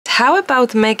how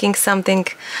about making something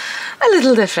a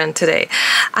little different today?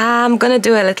 I'm gonna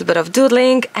do a little bit of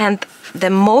doodling, and the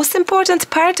most important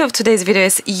part of today's video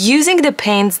is using the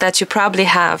paints that you probably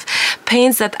have,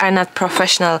 paints that are not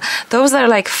professional. Those are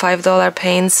like $5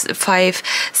 paints, $5,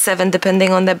 $7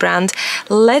 depending on the brand.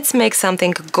 Let's make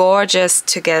something gorgeous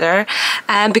together,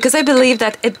 because I believe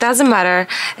that it doesn't matter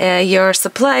your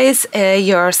supplies,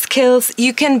 your skills,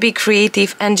 you can be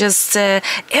creative and just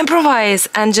improvise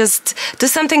and just do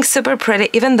something super pretty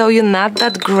even though you're not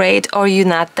that great or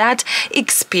you're not that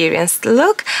experienced.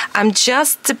 Look, I'm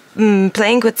just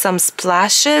playing with some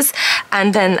splashes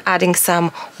and then adding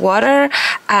some water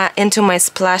into my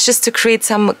splashes to create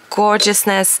some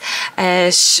gorgeousness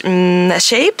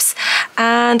shapes,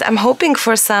 and I'm hoping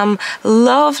for some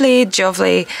lovely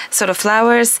jovely sort of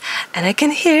flowers. And I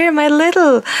can hear my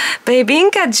little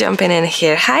babinka jumping in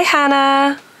here. Hi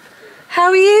Hannah, how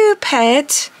are you,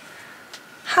 pet?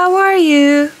 How are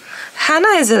you?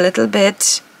 Hannah is a little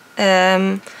bit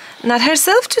not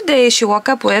herself today. She woke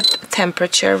up with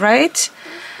temperature, right?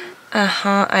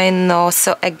 I know.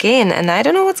 So again, and I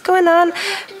don't know what's going on.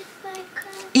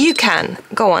 You can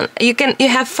go on. You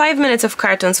have 5 minutes of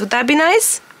cartoons. Would that be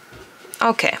nice?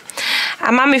 Okay.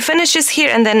 Mommy finishes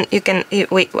here, and then you can.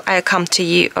 I come to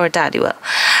you, or Daddy will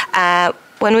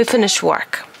when we finish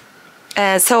work.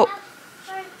 So.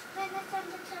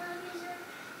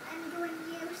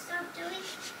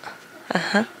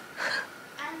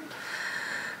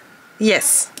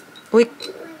 Yes.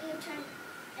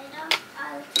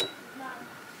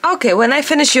 Okay, when I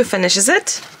finish, you finish, is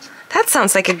it? That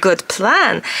sounds like a good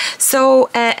plan. So,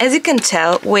 as you can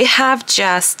tell, we have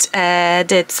just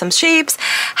did some shapes.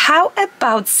 How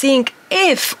about seeing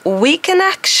if we can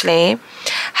actually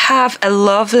have a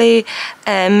lovely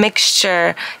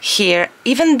mixture here,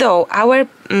 even though our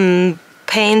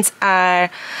paints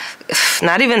are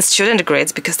not even student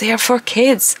grades because they are for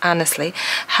kids, honestly.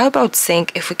 How about seeing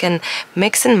if we can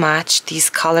mix and match these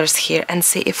colors here and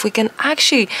see if we can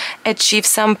actually achieve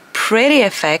some pretty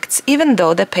effects even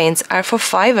though the paints are for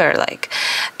 $5. Like,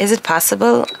 is it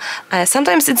possible?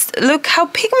 Sometimes look how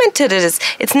pigmented it is.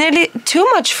 It's nearly too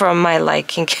much for my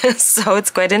liking. So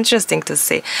it's quite interesting to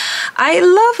see. I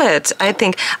love it. I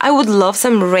think I would love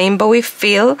some rainbowy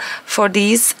feel for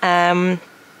these.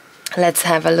 Let's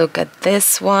have a look at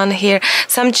this one here.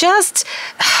 So I'm just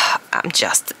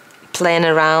playing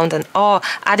around and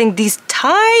adding these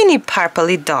tiny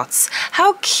purpley dots.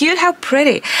 How cute, how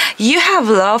pretty. You have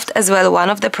loved as well one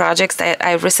of the projects that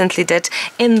I recently did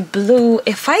in blue.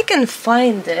 If I can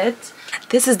find it.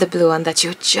 This is the blue one that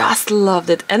you just loved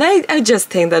it, and I just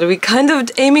think that we're kind of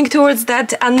aiming towards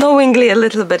that unknowingly a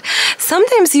little bit.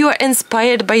 Sometimes you are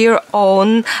inspired by your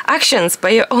own actions, by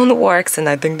your own works, and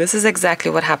I think this is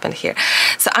exactly what happened here.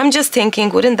 So I'm just thinking,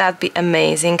 wouldn't that be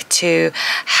amazing to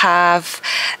have,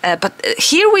 but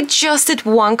here we just did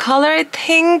one color, I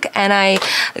think, and I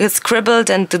scribbled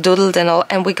and doodled and all,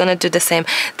 and we're gonna do the same.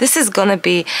 This is gonna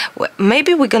be,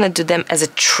 maybe we're gonna do them as a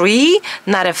tree,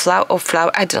 not a flower, or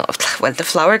flower, I don't know. Well, the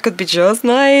flower could be just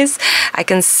nice. I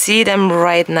can see them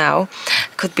right now.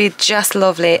 Could be just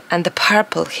lovely. And the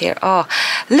purple here. Oh,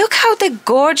 look how the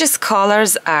gorgeous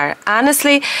colors are.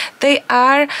 Honestly, they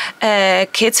are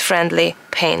kids-friendly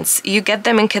paints. You get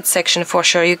them in kids section for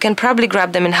sure. You can probably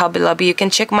grab them in Hobby Lobby. You can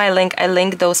check my link. I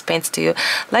link those paints to you.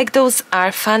 Like, those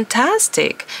are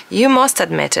fantastic. You must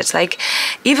admit it. Like,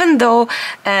 even though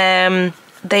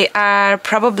they are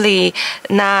probably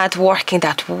not working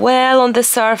that well on the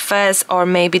surface, or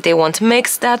maybe they won't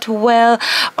mix that well,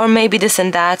 or maybe this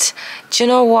and that. Do you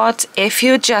know what? If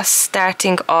you're just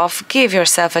starting off, give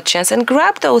yourself a chance and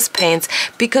grab those paints,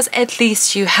 because at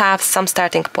least you have some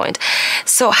starting point.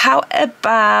 So how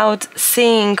about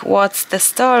seeing what's the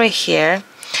story here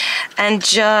and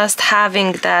just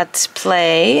having that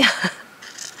play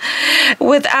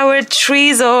with our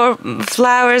trees or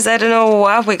flowers. I don't know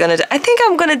what we're gonna do. I think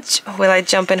I'm gonna, will I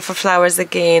jump in for flowers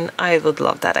again? I would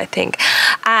love that, I think.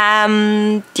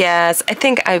 Yes, I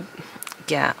think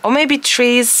yeah, or maybe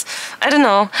trees, I don't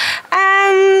know.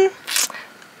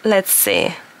 Let's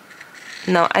see.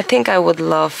 No, I think I would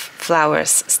love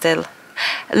flowers still.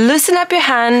 Loosen up your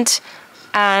hand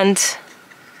and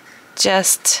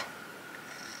just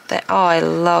oh, I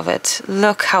love it.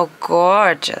 Look how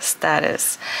gorgeous that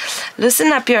is.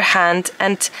 Loosen up your hand,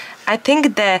 and I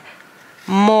think the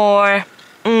more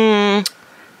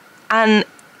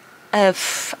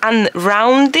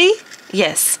roundy,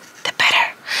 yes, the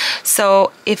better.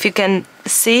 So if you can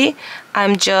see,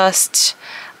 I'm just,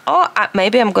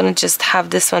 maybe I'm gonna just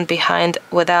have this one behind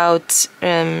without,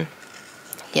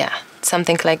 yeah,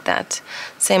 something like that.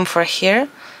 Same for here.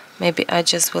 Maybe I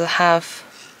just will have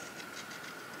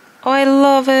Oh, I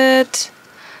love it.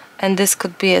 And this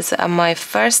could be as my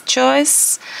first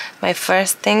choice, my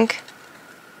first thing.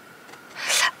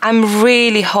 I'm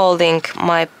really holding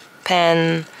my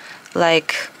pen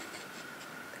like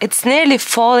it's nearly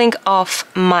falling off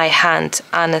my hand,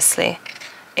 honestly.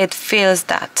 It feels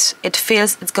that. It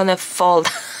feels it's gonna fall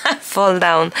fall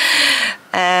down.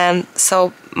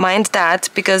 So mind that,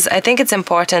 because I think it's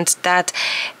important that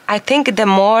I think the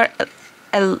more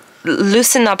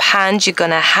loosen up hand you're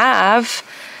gonna have,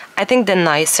 I think the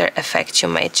nicer effect you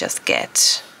may just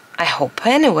get. I hope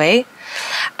anyway.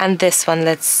 And this one,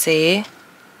 let's see.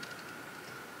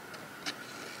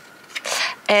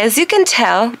 As you can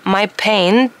tell, my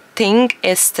painting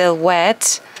is still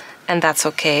wet, and that's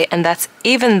okay. And that's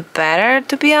even better,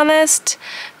 to be honest,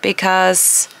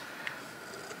 because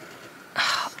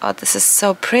oh, this is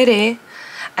so pretty.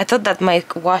 I thought that my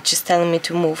watch is telling me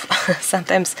to move.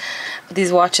 Sometimes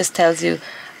these watches tells you,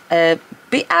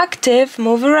 be active,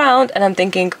 move around, and I'm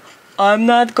thinking, I'm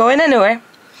not going anywhere.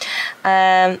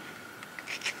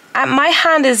 My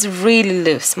hand is really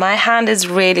loose. My hand is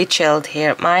really chilled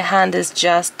here. My hand is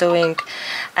just doing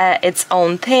its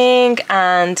own thing,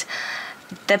 and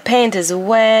the paint is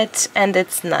wet, and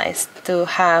it's nice to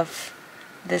have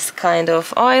this kind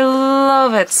of, oh, I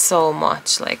love it so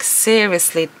much. Like,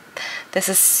 seriously, this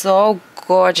is so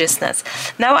gorgeousness.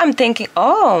 Now I'm thinking,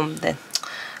 oh,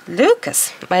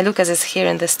 Lucas. My Lucas is here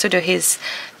in the studio. He's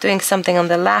doing something on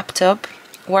the laptop.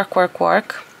 Work.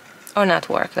 Or not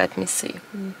work, let me see.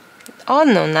 Oh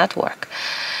no, not work.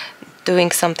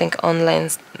 Doing something online,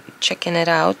 checking it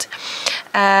out.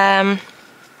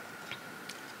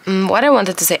 What I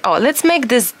wanted to say, oh, let's make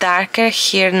this darker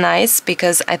here nice,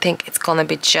 because I think it's gonna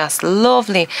be just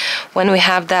lovely when we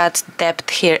have that depth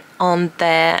here on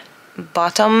the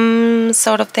bottom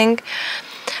sort of thing.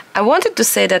 I wanted to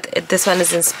say that this one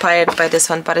is inspired by this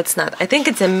one, but it's not. I think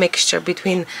it's a mixture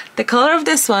between the color of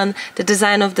this one, the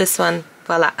design of this one,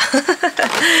 voila.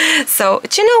 So,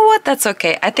 do you know what? That's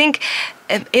okay. I think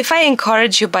if I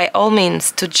encourage you, by all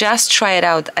means, to just try it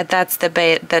out, that's the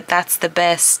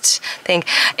best thing.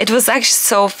 It was actually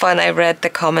so fun. I read the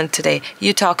comment today.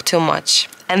 You talk too much.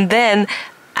 And then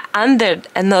under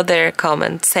another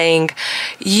comment saying,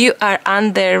 you are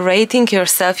underrating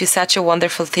yourself, you're such a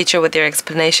wonderful teacher with your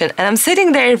explanation. And I'm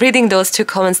sitting there reading those two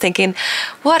comments thinking,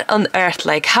 what on earth,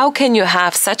 like, how can you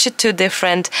have such two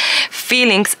different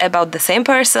feelings about the same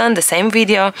person, the same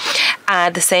video,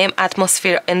 the same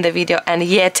atmosphere in the video, and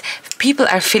yet people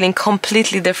are feeling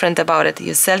completely different about it.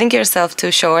 You're selling yourself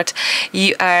too short,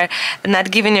 you are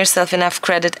not giving yourself enough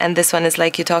credit, and this one is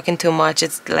like, you're talking too much,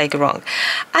 it's like wrong.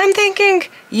 I'm thinking,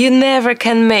 you never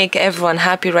can make everyone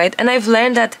happy, right? And I've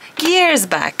learned that years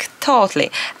back,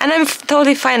 totally. And I'm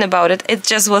totally fine about it. It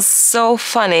just was so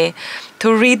funny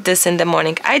to read this in the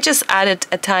morning. I just added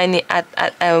a tiny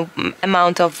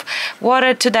amount of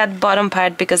water to that bottom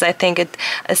part because I think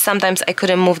sometimes I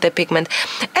couldn't move the pigment.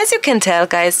 As you can tell,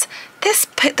 guys,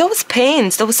 those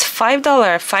paints, those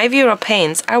 €5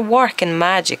 paints are working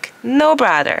magic. No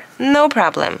bother, no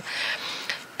problem.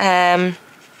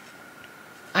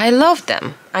 I love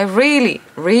them. I really,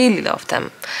 really love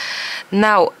them.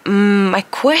 Now, my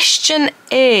question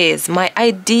is, my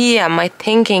idea, my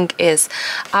thinking is,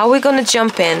 are we gonna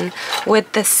jump in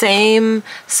with the same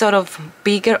sort of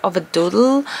bigger of a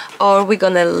doodle, or are we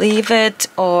gonna leave it,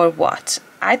 or what?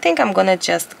 I think I'm gonna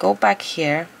just go back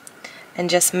here and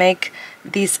just make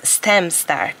these stems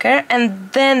darker and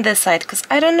then decide, because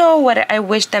I don't know whether I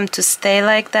wish them to stay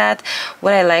like that,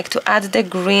 would I like to add the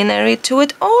greenery to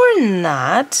it or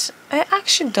not. I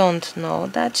actually don't know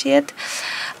that yet.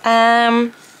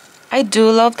 I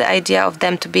do love the idea of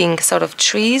them to being sort of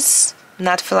trees,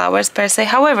 not flowers per se.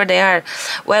 However, they are,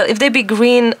 well, if they be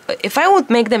green, if I would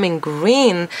make them in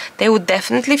green, they would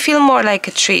definitely feel more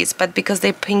like trees, but because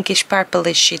they're pinkish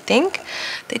purplish, you think,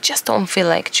 they just don't feel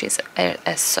like trees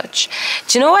as such.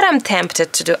 Do you know what I'm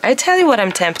tempted to do? I tell you what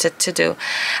I'm tempted to do.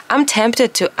 I'm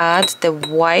tempted to add the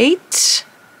white.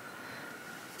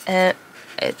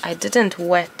 I didn't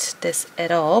wet this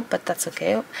at all, but that's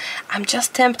okay. I'm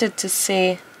just tempted to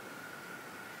see,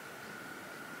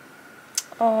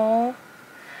 oh,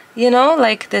 you know,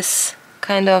 like this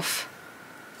kind of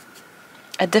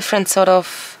a different sort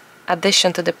of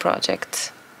addition to the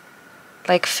project,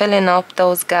 like filling up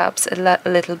those gaps a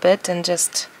little bit and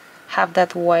just have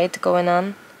that white going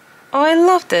on. Oh, I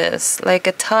love this, like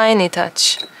a tiny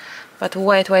touch, but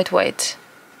white.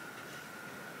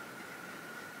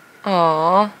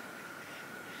 Aww.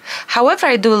 However,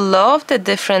 I do love the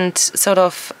different sort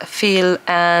of feel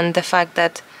and the fact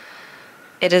that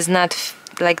it is not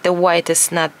like the white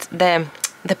is not the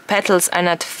the petals are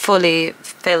not fully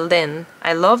filled in.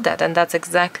 I love that, and that's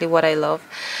exactly what I love.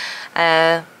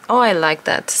 Oh, I like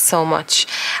that so much.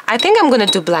 I think I'm gonna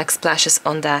do black splashes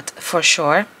on that for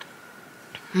sure.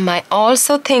 My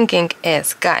also thinking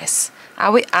is, guys,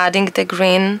 are we adding the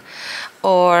green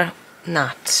or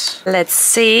not? Let's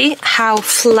see how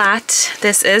flat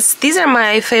this is. These are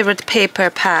my favorite paper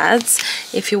pads,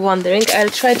 if you're wondering. I'll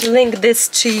try to link this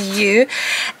to you.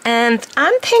 And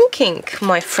I'm thinking,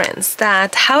 my friends,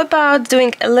 that how about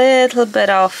doing a little bit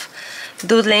of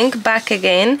doodling back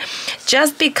again,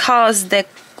 just because the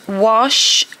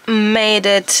wash made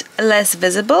it less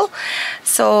visible.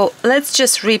 So let's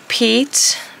just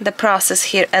repeat the process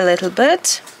here a little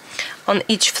bit on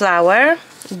each flower,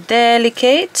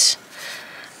 delicate,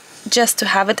 just to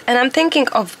have it. And I'm thinking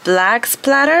of black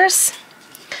splatters.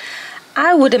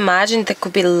 I would imagine that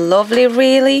could be lovely,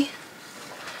 really.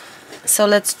 So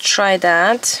let's try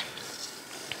that.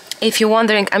 If you're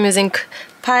wondering, I'm using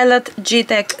Pilot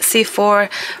G-Tech C4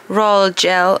 roll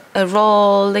gel,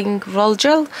 roll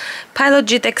gel, Pilot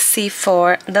G-Tech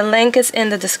C4. The link is in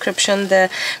the description.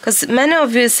 Because many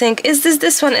of you think, is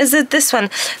this one? Is it this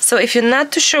one? So if you're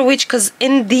not too sure which, because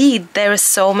indeed there are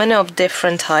so many of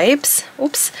different types.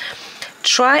 Oops.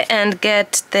 Try and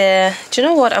get the. Do you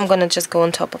know what? I'm gonna just go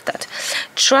on top of that.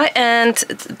 Try and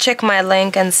check my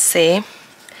link and see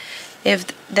if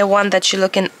the one that you're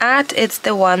looking at, it's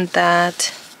the one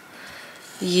that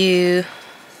you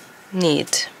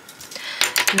need.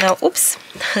 Now, oops.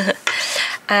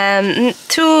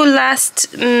 Two last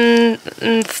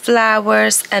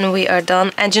flowers and we are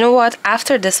done. And you know what?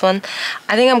 After this one,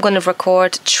 I think I'm going to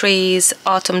record trees,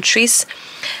 autumn trees.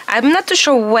 I'm not too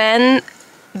sure when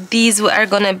these are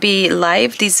going to be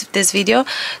live, this video.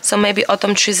 So maybe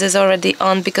autumn trees is already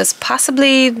on, because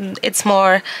possibly it's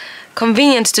more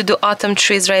convenient to do autumn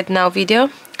trees right now video.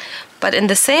 But in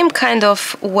the same kind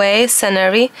of way,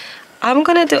 scenery, I'm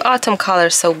gonna do autumn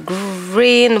colors, so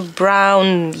green,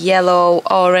 brown, yellow,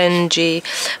 orangey,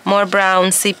 more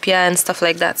brown, sepia and stuff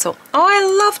like that. So, oh, I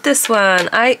love this one.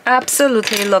 I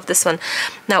absolutely love this one.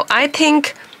 Now, I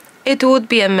think it would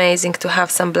be amazing to have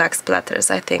some black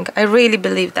splatters, I think. I really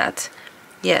believe that.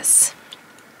 Yes.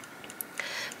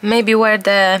 Maybe where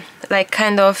the, like,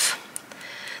 kind of,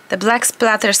 the black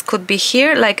splatters could be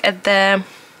here, like at the,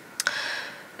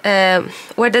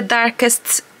 where the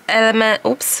darkest element,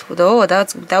 oops, oh,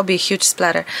 that would be a huge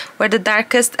splatter, where the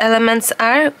darkest elements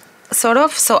are, sort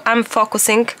of. So I'm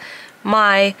focusing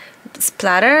my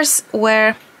splatters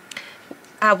where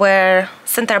our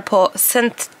center point,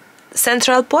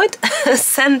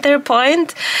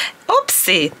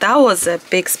 oopsie, that was a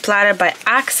big splatter by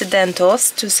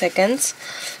accidentals. 2 seconds.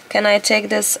 Can I take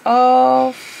this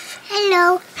off?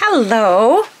 Hello.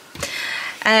 Hello.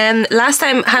 Last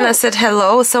time Hannah said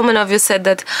hello, so many of you said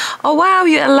that, oh wow,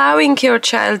 you're allowing your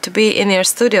child to be in your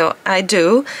studio. I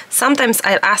do. Sometimes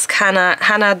I'll ask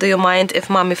Hannah, do you mind if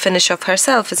mommy finish off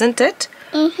herself, isn't it?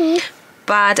 Mm-hmm.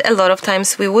 But a lot of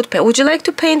times we would paint. Would you like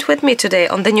to paint with me today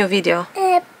on the new video?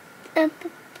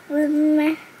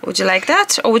 Would you like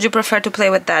that? Or would you prefer to play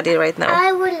with Daddy right now?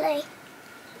 I would like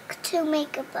to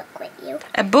make a book with you.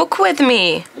 A book with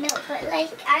me? No, but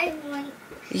like I want...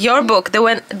 Your book, the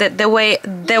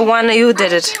one you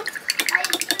did it.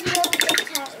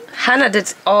 Hannah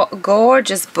did a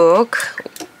gorgeous book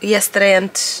yesterday,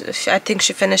 and I think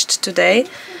she finished today.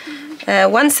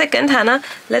 1 second, Hannah.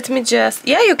 Let me just.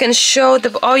 Yeah, you can show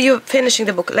the. Oh, you're finishing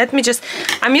the book. Let me just.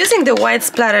 I'm using the white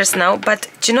splatters now, but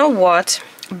do you know what?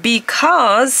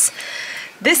 Because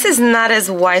this is not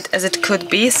as white as it could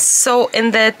be. So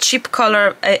in the cheap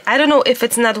color, I don't know if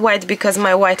it's not white because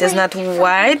my white is not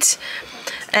white.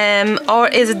 Or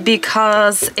is it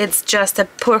because it's just a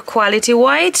poor quality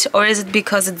white, or is it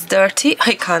because it's dirty?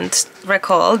 I can't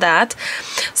recall that.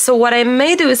 So what I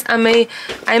may do is I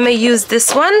may use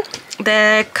this one,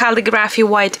 the calligraphy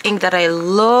white ink that I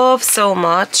love so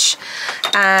much,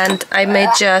 and I may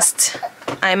just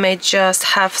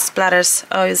have splatters.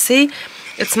 Oh, you see,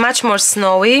 it's much more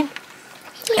snowy.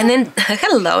 And then,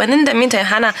 hello, and in the meantime,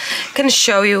 Hannah can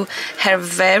show you her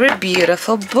very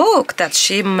beautiful book that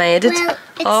she made it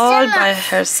all by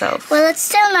herself. Well, it's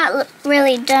still not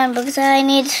really done because I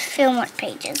need a few more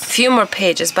pages. Few more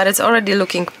pages, but it's already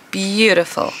looking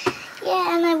beautiful.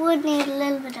 Yeah, and I would need a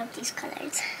little bit of these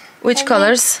colors. Which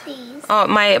colors? These. Oh,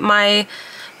 my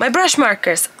brush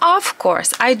markers. Of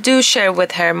course, I do share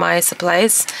with her my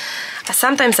supplies.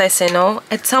 Sometimes I say no.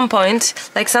 At some point,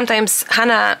 like sometimes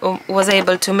Hannah was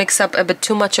able to mix up a bit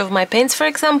too much of my paints, for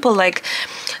example, like,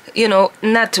 you know,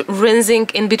 not rinsing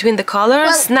in between the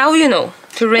colors. Well, now you know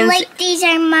to rinse. Like these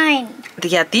are mine.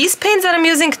 yeah, these paints that I'm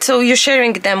using, so you're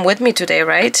sharing them with me today,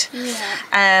 right?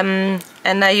 Yeah.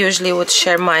 And I usually would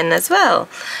share mine as well.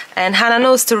 And Hannah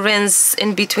knows to rinse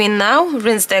in between now,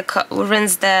 rinse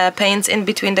the paints in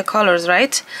between the colors,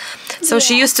 right? So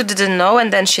she used to didn't know,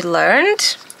 and then she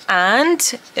learned, and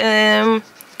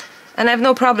I have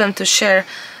no problem to share.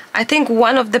 I think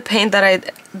one of the paint that I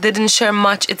didn't share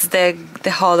much, it's the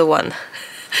hollow one.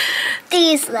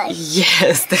 These like.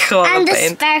 Yes, the hollow And the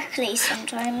paint. sparkly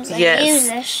sometimes. Yes.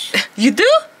 I use it. You do?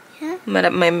 Yeah.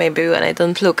 Maybe when I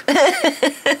don't look.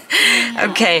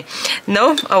 Okay.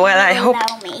 No? Oh, well, I hope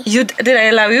Allow me. did I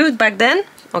allow you back then?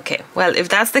 Okay. Well, if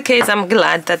that's the case, I'm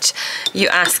glad that you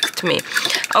asked me.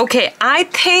 Okay, I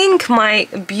think my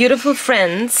beautiful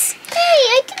friends. Hey,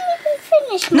 I didn't even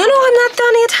finish. No, I'm not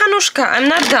done yet, Hanushka. I'm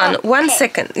not done. One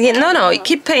second. Yeah, no,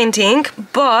 keep painting.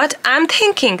 But I'm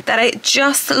thinking that I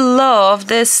just love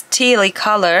this tealy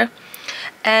color,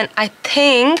 and I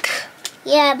think.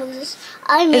 Yeah, because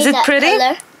I made Is it that pretty?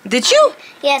 color. Did you?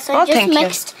 Yes, I Oh, just thank you.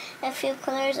 mixed a few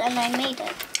colors and I made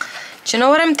it. Do you know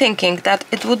what I'm thinking? That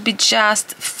it would be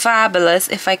just fabulous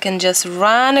if I can just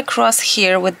run across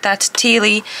here with that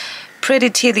tealy, pretty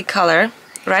tealy color,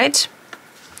 right?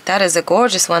 That is a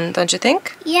gorgeous one, don't you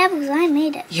think? Yeah, because I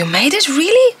made it. You made it,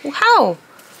 really? How?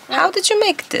 How did you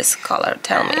make this color?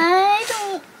 Tell me. I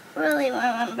don't really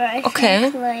remember. I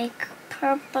think like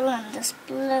purple and this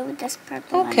blue, this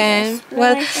purple Okay. and this blue,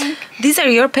 Well, I think. these are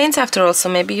your paints after all, so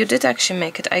maybe you did actually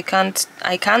make it. I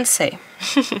can't say.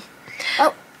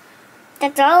 Oh,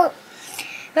 that's all.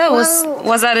 That Well-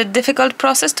 was that a difficult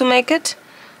process to make it?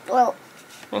 Well,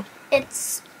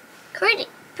 it's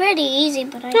pretty easy,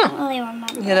 but I don't really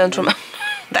remember. You don't remember.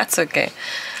 That's okay.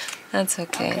 That's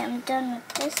okay. Okay, I'm done with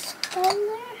this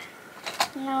color.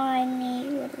 Now I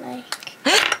need like.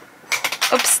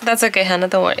 Oops, that's okay, Hannah,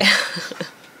 don't worry.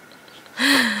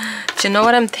 Do you know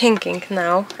what I'm thinking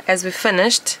now, as we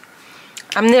finished?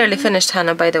 I'm nearly finished,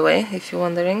 Hannah, by the way, if you're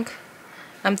wondering.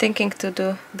 I'm thinking to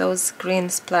do those green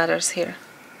splatters here.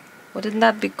 Wouldn't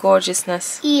that be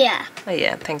gorgeousness? Yeah, Oh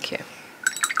yeah, thank you.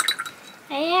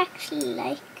 I actually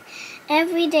like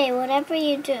every day, whatever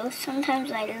you do.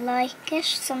 Sometimes I like it,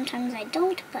 sometimes I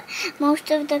don't, but most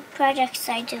of the projects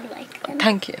I do like them.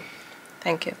 Thank you.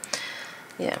 Thank you.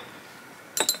 Yeah.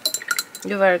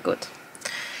 You're very good.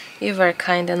 You're very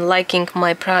kind and liking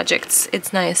my projects.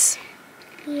 It's nice.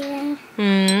 Yeah.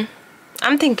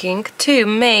 I'm thinking to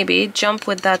maybe jump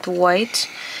with that white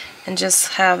and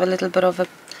just have a little bit of a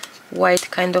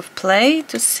white kind of play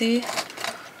to see.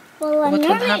 Well, I've What would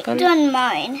never happen? done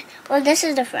mine. Well, this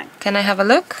is different. Can I have a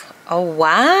look? Oh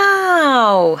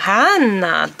wow,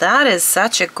 Hannah, that is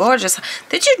such a gorgeous.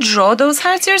 Did you draw those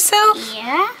hearts yourself?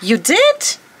 Yeah. You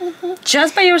did?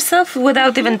 Just by yourself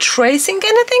without even tracing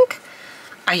anything?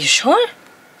 Are you sure?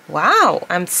 Wow,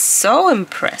 I'm so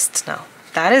impressed now.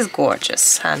 That is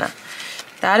gorgeous, Hannah.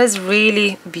 That is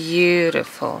really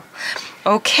beautiful.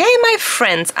 Okay, my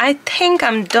friends, I think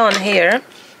I'm done here.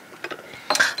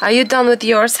 Are you done with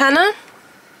yours, Hannah?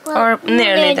 Well, Or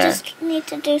nearly I there? just need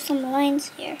to do some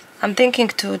lines here. I'm thinking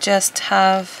to just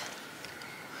have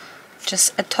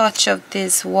just a touch of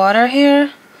this water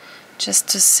here, just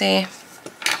to see.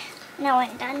 Now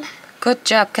I'm done. Good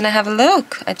job. Can I have a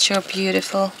look at your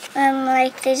beautiful?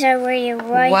 Like these are where you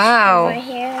write Wow, over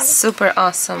here. super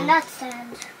awesome. And that's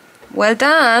sand. Well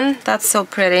done. That's so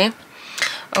pretty.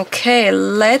 Okay,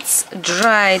 let's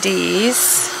dry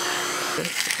these.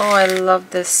 Oh, I love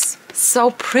this.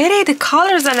 So pretty. The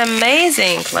colors are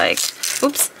amazing. Like,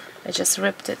 oops, I just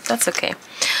ripped it. That's okay.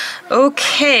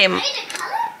 Okay,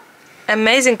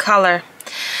 amazing color.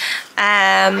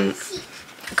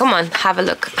 Come on, have a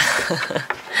look.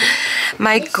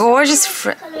 My gorgeous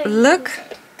friend. Look,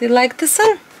 do you like this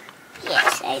one?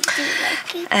 Yes, I do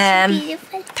like it. It's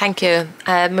beautiful. Thank you.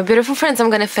 My beautiful friends, I'm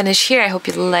going to finish here. I hope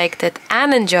you liked it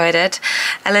and enjoyed it.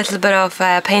 A little bit of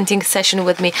a painting session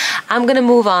with me. I'm going to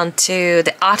move on to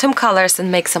the autumn colors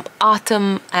and make some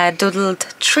autumn doodled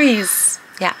trees.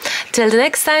 Yeah. Till the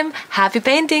next time, happy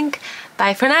painting.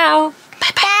 Bye for now.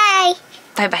 Bye-bye.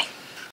 Bye. Bye-bye.